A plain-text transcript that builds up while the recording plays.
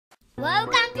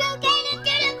Welcome to Get Into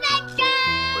the Picture!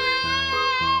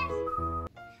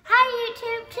 Hi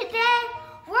YouTube, today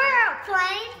we're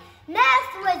playing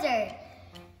Math Wizard.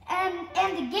 And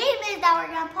the game is that we're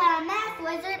gonna play on Math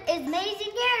Wizard is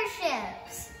Amazing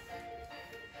Airships.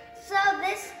 So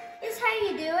this is how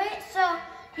you do it. So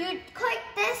you click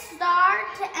this star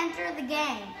to enter the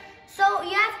game. So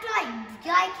you have to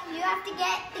you have to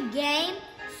get the game.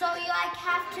 So you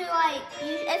have to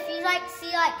if you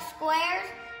see squares,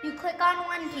 you click on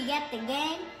one to get the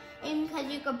game, and because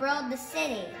you can build the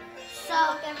city.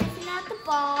 So everything out the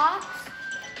box.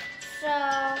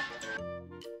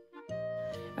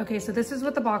 Okay, so this is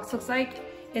what the box looks like.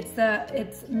 It's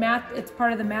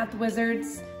part of the Math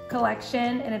Wizards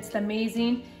collection, and it's the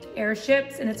Amazing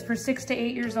Airships, and it's for 6 to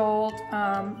 8 years old,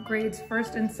 grades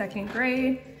 1st and 2nd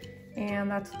grade.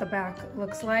 And that's what the back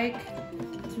looks like.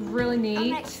 It's really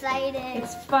neat. I'm excited.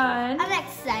 It's fun. I'm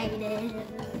excited.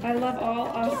 I love all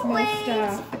Osmo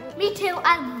stuff. Me too.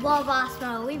 I love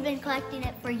Osmo. We've been collecting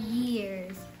it for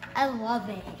years. I love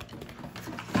it.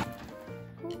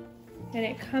 And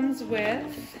it comes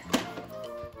with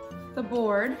the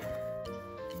board,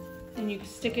 and you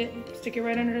stick it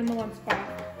right under in the one spot.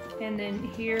 And then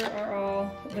here are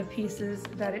all the pieces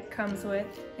that it comes with.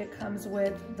 It comes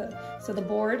with the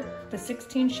board, the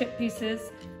 16 ship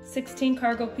pieces, 16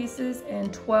 cargo pieces,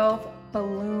 and 12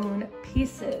 balloon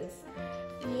pieces.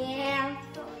 Yeah, I'm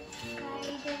so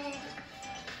excited.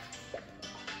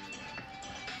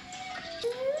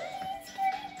 It's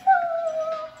getting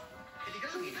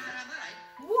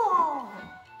cool. Whoa.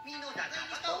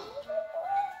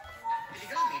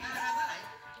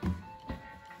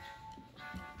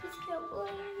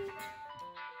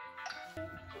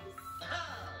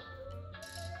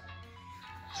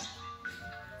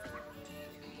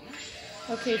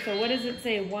 Okay, so what does it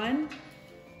say? One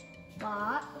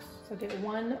Box. So get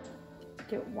one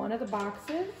of the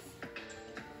boxes,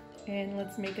 and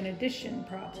let's make an addition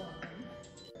problem.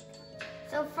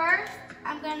 So first,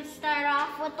 I'm gonna start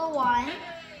off with the 1.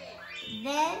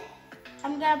 Then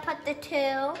I'm gonna put the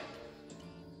 2.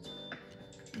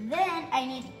 Then I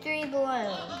need 3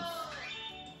 balloons.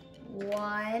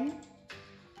 1,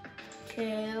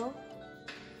 2,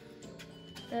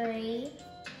 3.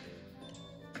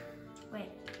 Wait,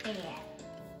 yeah.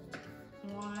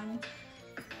 1,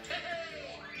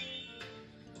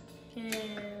 2,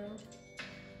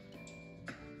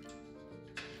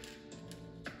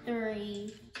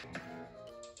 3.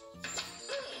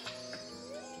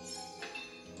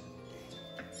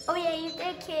 Oh yeah, you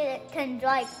think it can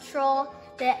control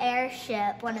the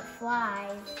airship when it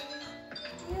flies.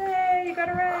 Yay, you got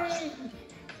it right.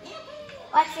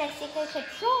 Watch this, you can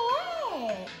control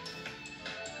it.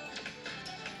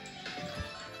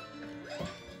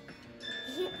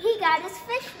 He got his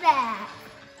fish back.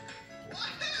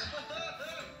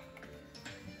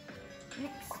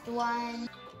 Next one.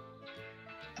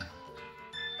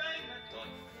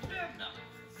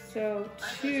 So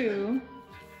 2.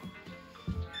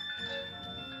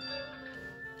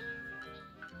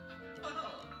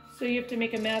 So you have to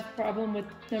make a math problem with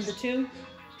number 2?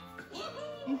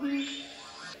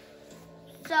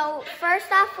 So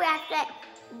first off, we have to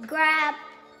grab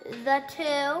the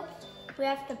 2. We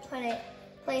have to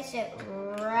place it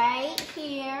right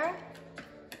here.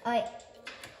 Oh, wait,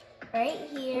 right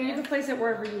here. Well, you can place it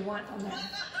wherever you want on there.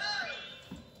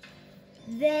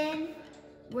 Then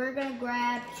we're gonna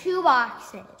grab 2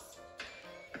 boxes.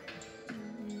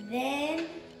 Then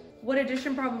what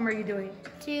addition problem are you doing?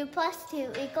 2 plus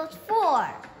 2 equals 4.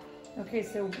 Okay,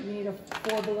 so we need a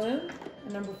 4 balloon, a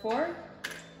number 4.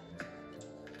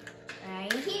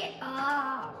 Right here.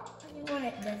 Oh, when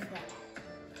it does that.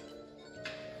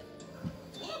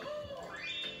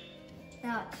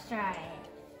 Now let's try it.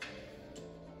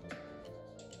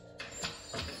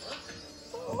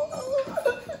 So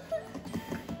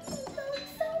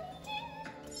excited.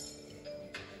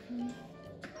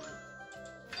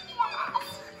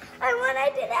 I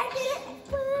did it.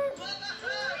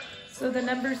 So the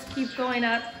numbers keep going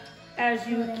up as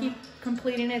you keep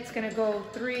completing it. It's going to go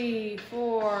 3,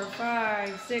 4,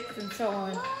 5, 6, and so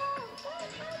on.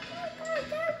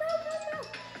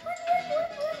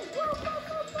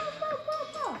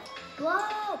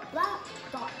 Whoa, blah,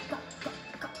 blah, blah, blah,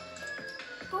 blah.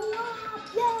 Go up,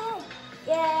 yay,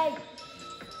 yay.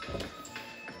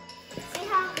 See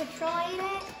how I'm controlling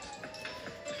it?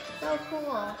 So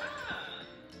cool.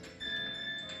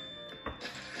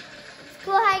 It's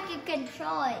cool how you can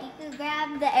control it. You can grab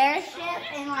the airship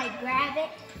and grab it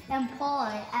and pull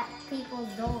it at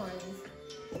people's doors.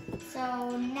 So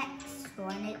next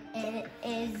one, it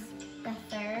is the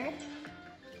 3rd.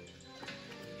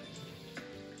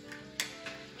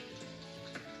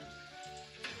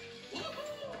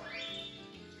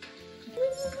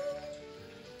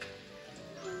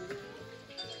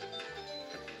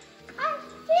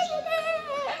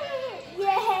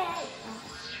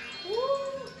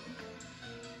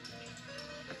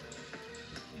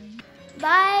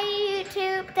 Bye,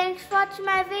 YouTube. Thanks for watching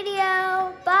my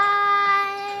video.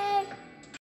 Bye.